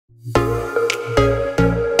Well,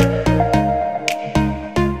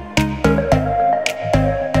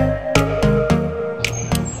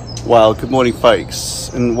 good morning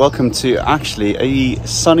folks, and welcome to actually a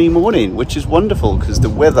sunny morning, which is wonderful because the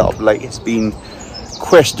weather of late has been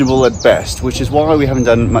questionable at best, which is why we haven't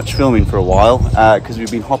done much filming for a while, because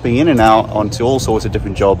we've been hopping in and out onto all sorts of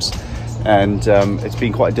different jobs, and it's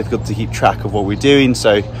been quite difficult to keep track of what we're doing.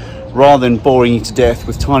 So rather than boring you to death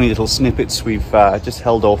with tiny little snippets, we've just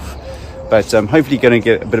held off, but hopefully going to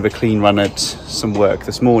get a bit of a clean run at some work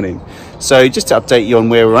this morning. So just to update you on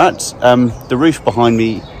where we're at, the roof behind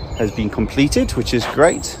me has been completed, which is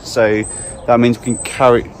great. So that means we can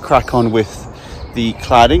crack on with the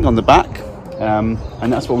cladding on the back,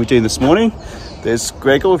 and that's what we're doing this morning. There's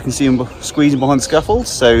Gregor, we can see him squeezing behind the scaffold.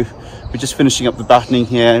 So we're just finishing up the battening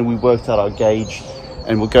here, and we worked out our gauge,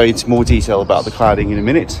 and we'll go into more detail about the cladding in a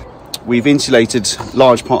minute. We've insulated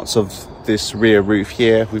large parts of this rear roof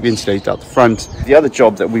here. We've insulated out the front. The other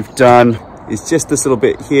job that we've done is just this little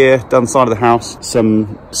bit here down the side of the house,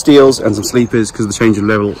 some steels and some sleepers because of the change of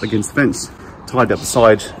level against the fence, tied up the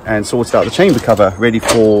side and sorted out the chamber cover ready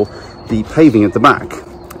for the paving at the back.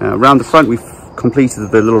 Around the front we've completed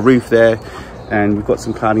the little roof there, and we've got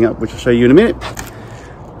some cladding up which I'll show you in a minute.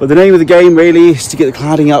 But the name of the game really is to get the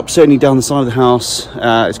cladding up, certainly down the side of the house,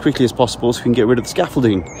 as quickly as possible, so we can get rid of the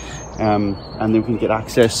scaffolding, and then we can get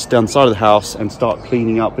access down the side of the house and start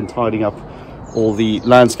cleaning up and tidying up all the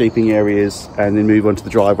landscaping areas, and then move on to the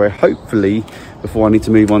driveway, hopefully before I need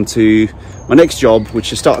to move on to my next job,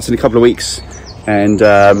 which starts in a couple of weeks. And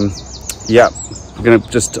yeah, we're going to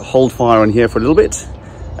just hold fire on here for a little bit,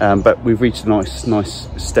 but we've reached a nice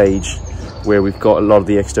stage where we've got a lot of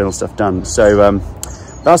the external stuff done. So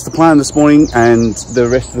that's the plan this morning and the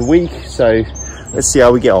rest of the week, so let's see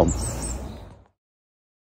how we get on.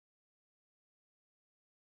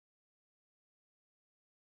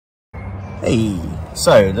 Hey,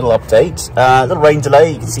 so little update, little rain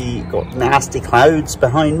delay. You can see you've got nasty clouds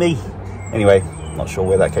behind me. Anyway, not sure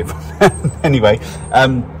where that came from. Anyway,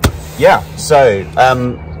 yeah, so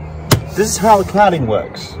this is how the cladding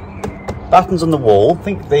works. Battens on the wall, I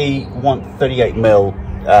think they want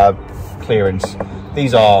 38mm clearance.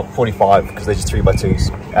 These are 45 because they're just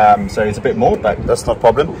 3x2s, so it's a bit more, but that's not a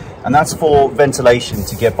problem. And that's for ventilation,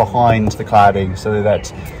 to get behind the cladding so that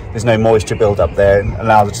there's no moisture build up there, and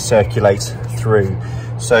allows it to circulate through.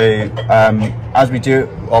 So as we do,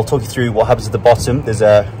 I'll talk you through what happens at the bottom. There's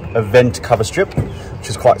a vent cover strip, which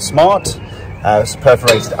is quite smart. It's a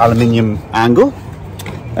perforated aluminium angle,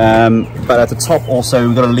 but at the top also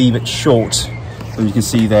we've got to leave it short, as you can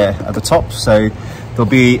see there at the top. So there'll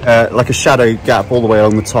be like a shadow gap all the way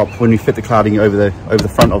along the top when we fit the cladding over the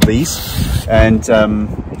front of these, and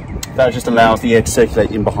that just allows the air to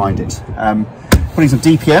circulate in behind it. Putting some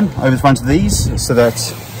DPM over the front of these, so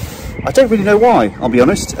that, I don't really know why, I'll be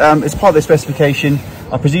honest. It's part of their specification.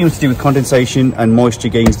 I presume it's to do with condensation and moisture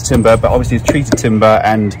gains to timber, but obviously it's treated timber,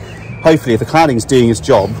 and hopefully if the cladding is doing its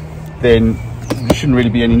job, then there shouldn't really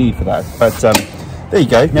be any need for that. But there you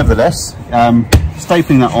go, nevertheless.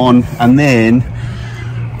 Stapling that on, and then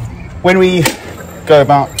when we go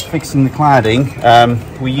about fixing the cladding,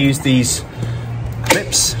 we use these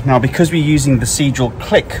clips. Now, because we're using the Cedal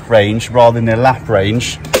Click range rather than their lap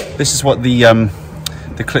range, this is what the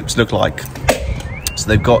clips look like. So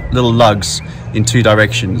they've got little lugs in two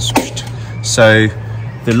directions. So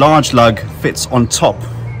the large lug fits on top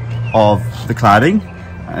of the cladding,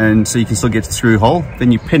 and so you can still get to the screw hole.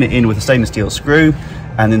 Then you pin it in with a stainless steel screw,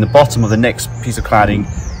 and then the bottom of the next piece of cladding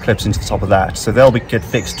clips into the top of that. So they'll get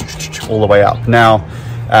fixed all the way up. Now,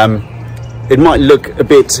 it might look a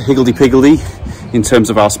bit higgledy-piggledy in terms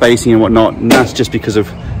of our spacing and whatnot, and that's just because of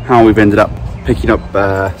how we've ended up picking up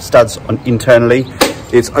studs internally.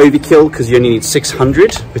 It's overkill because you only need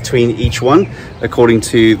 600 between each one according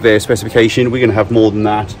to their specification. We're going to have more than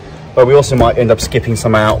that, but we also might end up skipping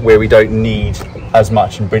some out where we don't need as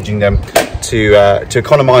much and bridging them to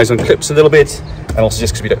economize on clips a little bit, and also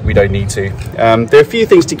just because we don't need to. There are a few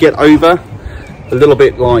things to get over, a little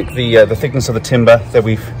bit like the thickness of the timber that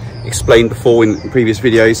we've explained before in previous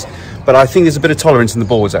videos, but I think there's a bit of tolerance in the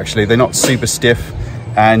boards. Actually, they're not super stiff,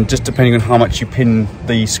 and just depending on how much you pin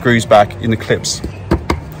the screws back in the clips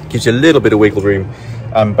gives you a little bit of wiggle room,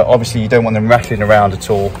 but obviously you don't want them rattling around at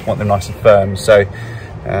all. You want them nice and firm. So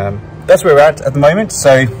that's where we're at the moment.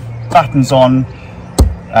 So battens on,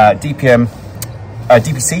 DPM,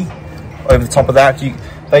 DPC over the top of that.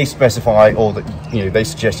 They specify, or that, you know, they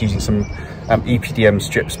suggest using some EPDM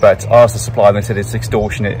strips, but I asked the supplier and they said it's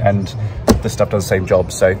extortionate, and this stuff does the same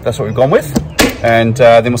job. So that's what we've gone with, and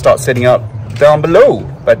then we'll start setting up down below,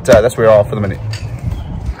 but that's where we are for the minute.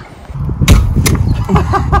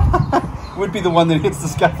 would be the one that hits the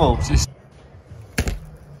scaffold.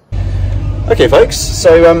 Okay folks,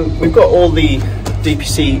 so we've got all the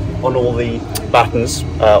DPC on all the battens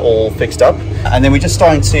all fixed up, and then we're just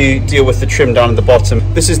starting to deal with the trim down at the bottom.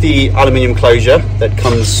 This is the aluminium closure that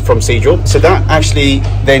comes from Cedral, so that actually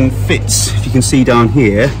then fits, if you can see down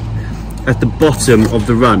here, at the bottom of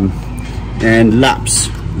the run and laps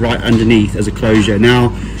right underneath as a closure. Now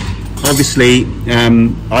obviously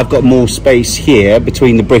I've got more space here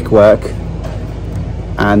between the brickwork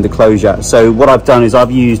and the closure, so what I've done is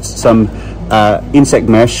I've used some insect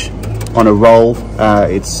mesh on a roll.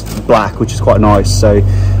 It's black, which is quite nice, so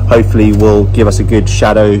hopefully will give us a good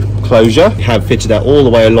shadow closure. We have fitted that all the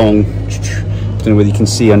way along, I don't know whether you can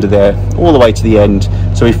see under there, all the way to the end.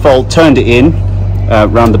 So we turned it in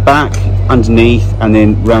round the back, underneath, and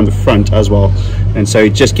then round the front as well, and so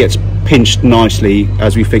it just gets pinched nicely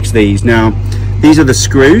as we fix these. Now these are the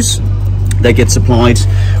screws that get supplied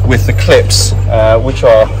with the clips, which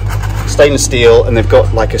are stainless steel, and they've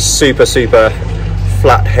got like a super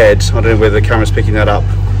flat head. I don't know whether the camera's picking that up,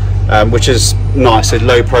 which is nice, a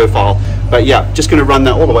low profile. But yeah, just going to run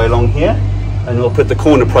that all the way along here, and we'll put the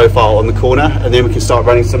corner profile on the corner, and then we can start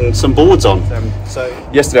running some boards on. So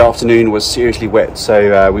yesterday afternoon was seriously wet,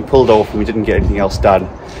 so we pulled off and we didn't get anything else done.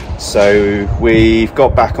 So we've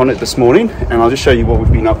got back on it this morning, and I'll just show you what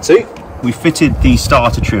we've been up to. We fitted the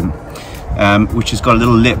starter trim, which has got a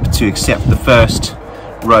little lip to accept the first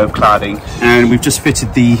row of cladding, and we've just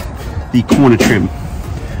fitted the corner trim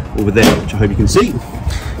over there, which I hope you can see.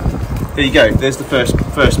 There you go, there's the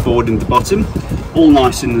first board in the bottom, all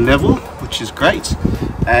nice and level, which is great,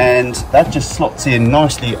 and that just slots in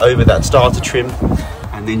nicely over that starter trim.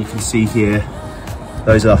 And then you can see here,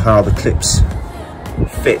 those are how the clips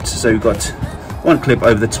fit. So we've got one clip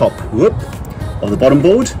over the top of the bottom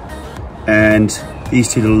board, and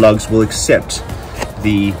these two little lugs will accept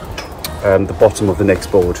the bottom of the next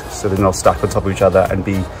board, so then they'll stack on top of each other and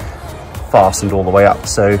be fastened all the way up.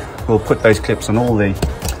 So we'll put those clips on all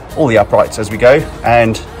the uprights as we go,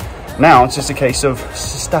 and now it's just a case of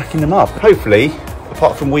stacking them up. Hopefully,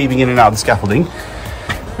 apart from weaving in and out of the scaffolding,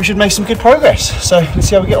 we should make some good progress. So let's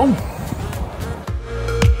see how we get on.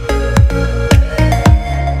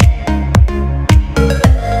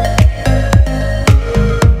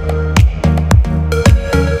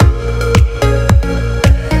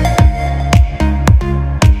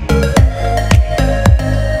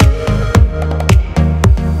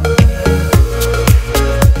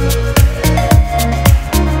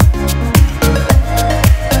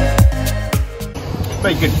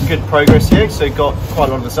 Good progress here, so got quite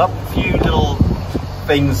a lot of this up. A few little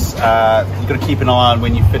things you've got to keep an eye on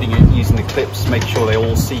when you're fitting it using the clips. Make sure they're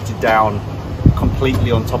all seated down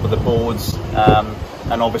completely on top of the boards,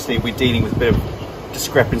 and obviously we're dealing with a bit of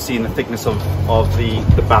discrepancy in the thickness of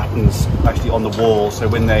the battens actually on the wall, so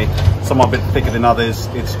when some are a bit thicker than others,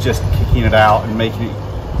 it's just kicking it out and making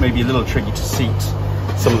it maybe a little tricky to seat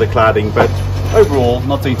some of the cladding, but overall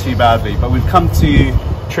not doing too badly. But we've come to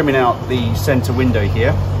trimming out the center window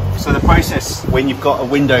here. So the process when you've got a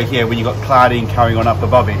window here, when you've got cladding carrying on up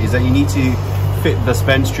above it, is that you need to fit the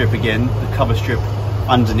spend strip again, the cover strip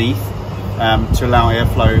underneath, to allow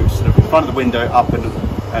airflow sort of in front of the window, up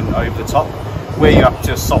and over the top. Where you're up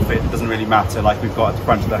to a soffit, it doesn't really matter, like we've got at the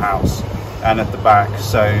front of the house and at the back.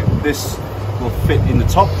 So this will fit in the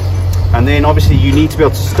top, and then obviously you need to be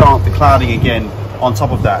able to start the cladding again on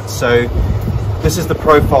top of that. So this is the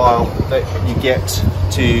profile that you get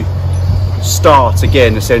to start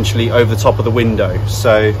again essentially over the top of the window.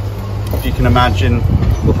 So if you can imagine,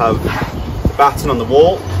 we'll have the batten on the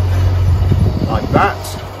wall like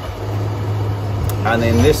that, and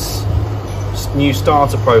then this new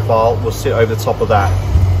starter profile will sit over the top of that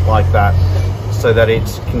like that, so that it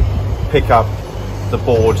can pick up the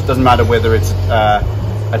board. It doesn't matter whether it's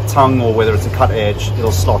a tongue or whether it's a cut edge,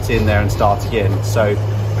 it'll slot in there and start again. So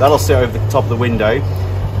that'll sit over the top of the window.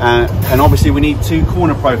 And obviously we need two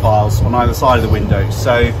corner profiles on either side of the window.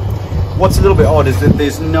 So what's a little bit odd is that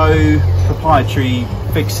there's no proprietary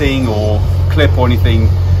fixing or clip or anything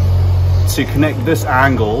to connect this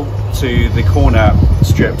angle to the corner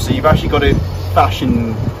strip. So you've actually got to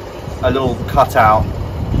fashion a little cutout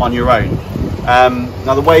on your own.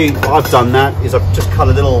 Now the way I've done that is I've just cut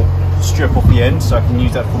a little strip off the end so I can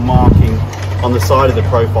use that for marking on the side of the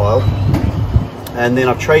profile. And then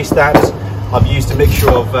I've traced that. I've used a mixture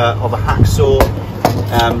of a hacksaw,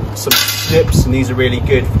 some snips, and these are really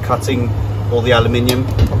good for cutting all the aluminium,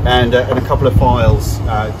 and a couple of files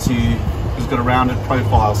it's got a rounded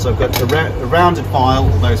profile. So I've got a rounded file,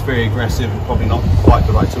 although it's very aggressive and probably not quite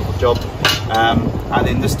the right tool for the job. And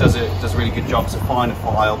then this does a really good job. It's a finer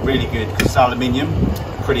file, really good because it's aluminium,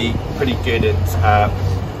 pretty good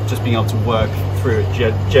at just being able to work through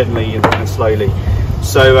it gently and slowly.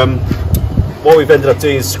 So what we've ended up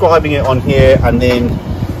doing is scribing it on here, and then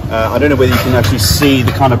I don't know whether you can actually see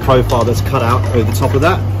the kind of profile that's cut out over the top of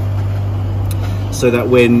that, so that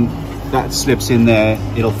when that slips in there,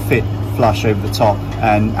 it'll fit flush over the top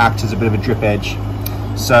and act as a bit of a drip edge.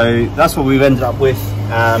 So that's what we've ended up with.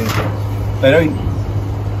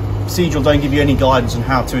 Cedral don't give you any guidance on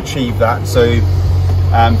how to achieve that, so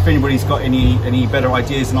if anybody's got any better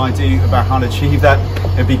ideas than I do about how to achieve that,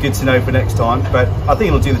 it'd be good to know for next time, but I think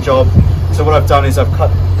it'll do the job. So what I've done is I've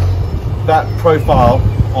cut that profile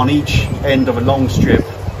on each end of a long strip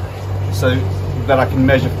so that I can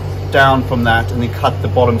measure down from that and then cut the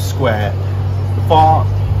bottom square. Far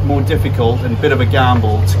more difficult and a bit of a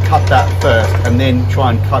gamble to cut that first and then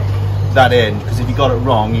try and cut that end, because if you got it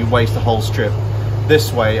wrong, you waste the whole strip.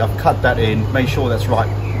 This way I've cut that in, make sure that's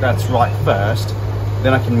right first,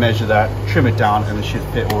 then I can measure that, trim it down, and it should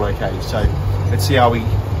fit all okay. So let's see how we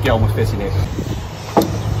get on with fitting it.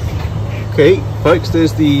 Okay folks,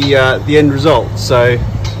 there's the end result. So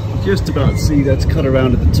just about see that's cut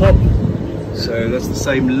around at the top, so that's the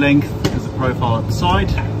same length as the profile at the side.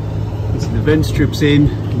 You see the vent strips in,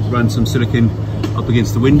 run some silicone up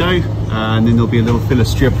against the window, and then there'll be a little filler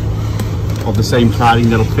strip of the same cladding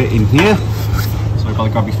that'll fit in here. So I've got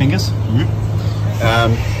to grab your fingers.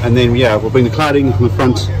 And then yeah, we'll bring the cladding from the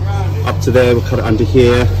front up to there, we'll cut it under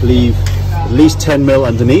here, leave at least 10 mil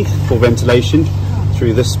underneath for ventilation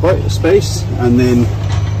through this space, and then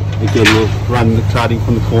again we'll run the cladding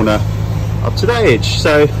from the corner up to the edge.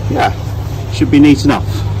 So yeah, should be neat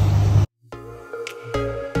enough.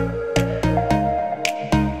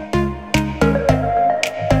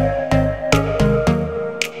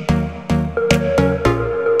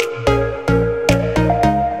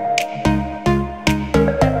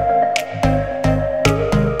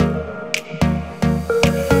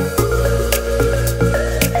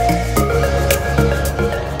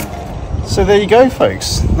 So there you go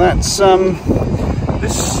folks, that's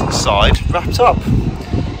this side wrapped up.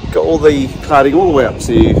 Got all the cladding all the way up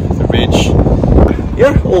to the ridge.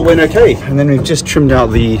 Yeah, all went okay. And then we've just trimmed out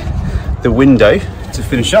the window to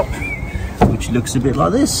finish up, which looks a bit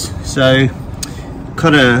like this. So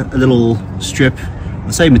cut a little strip of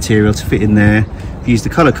the same material to fit in there. Used the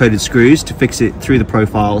color coded screws to fix it through the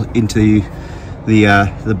profile into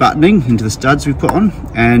the battening, into the studs we've put on.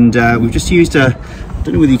 And we've just used I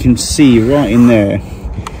don't know whether you can see right in there,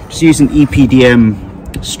 just use an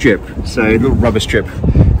EPDM strip, so a little rubber strip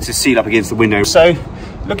to seal up against the window. So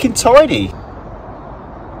looking tidy.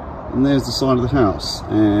 And there's the side of the house,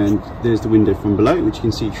 and there's the window from below, which you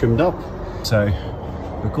can see trimmed up. So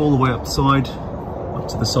look all the way up the side, up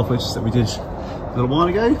to the soffits that we did a little while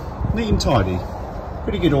ago. Neat and tidy,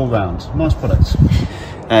 pretty good all round, nice product.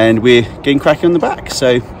 And we're getting cracking on the back,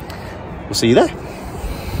 so we'll see you there.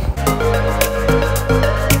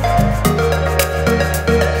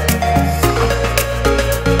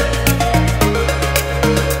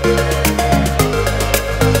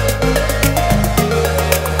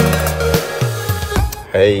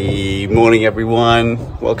 Hey, morning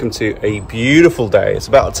everyone. Welcome to a beautiful day. It's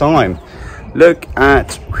about time. Look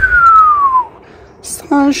at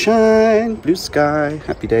sunshine, blue sky,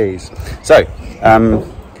 happy days. So,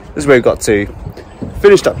 this is where we got to.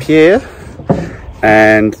 Finished up here,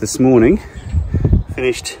 and this morning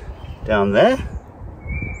finished down there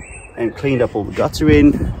and cleaned up all the gutter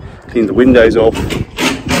in, cleaned the windows off.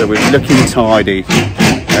 So we're looking tidy,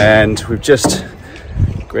 and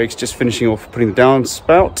Greg's just finishing off putting the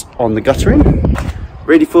downspout on the guttering,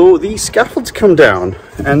 ready for the scaffold to come down,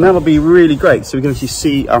 and that'll be really great. So we can actually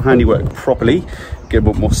see our handiwork properly, get a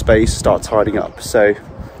bit more space, start tidying up. So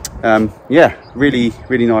yeah, really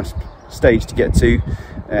nice stage to get to,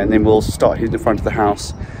 and then we'll start hitting the front of the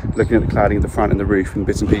house, looking at the cladding at the front and the roof and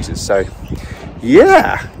bits and pieces. So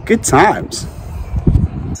yeah, good times.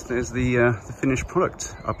 So there's the finished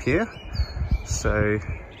product up here. So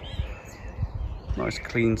nice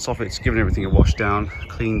clean soffits, giving everything a wash down,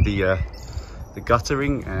 cleaned the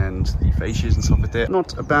guttering and the fascias and soffit there.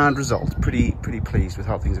 Not a bad result. Pretty pleased with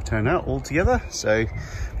how things have turned out all together. So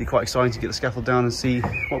it'll be quite exciting to get the scaffold down and see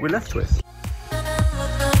what we're left with.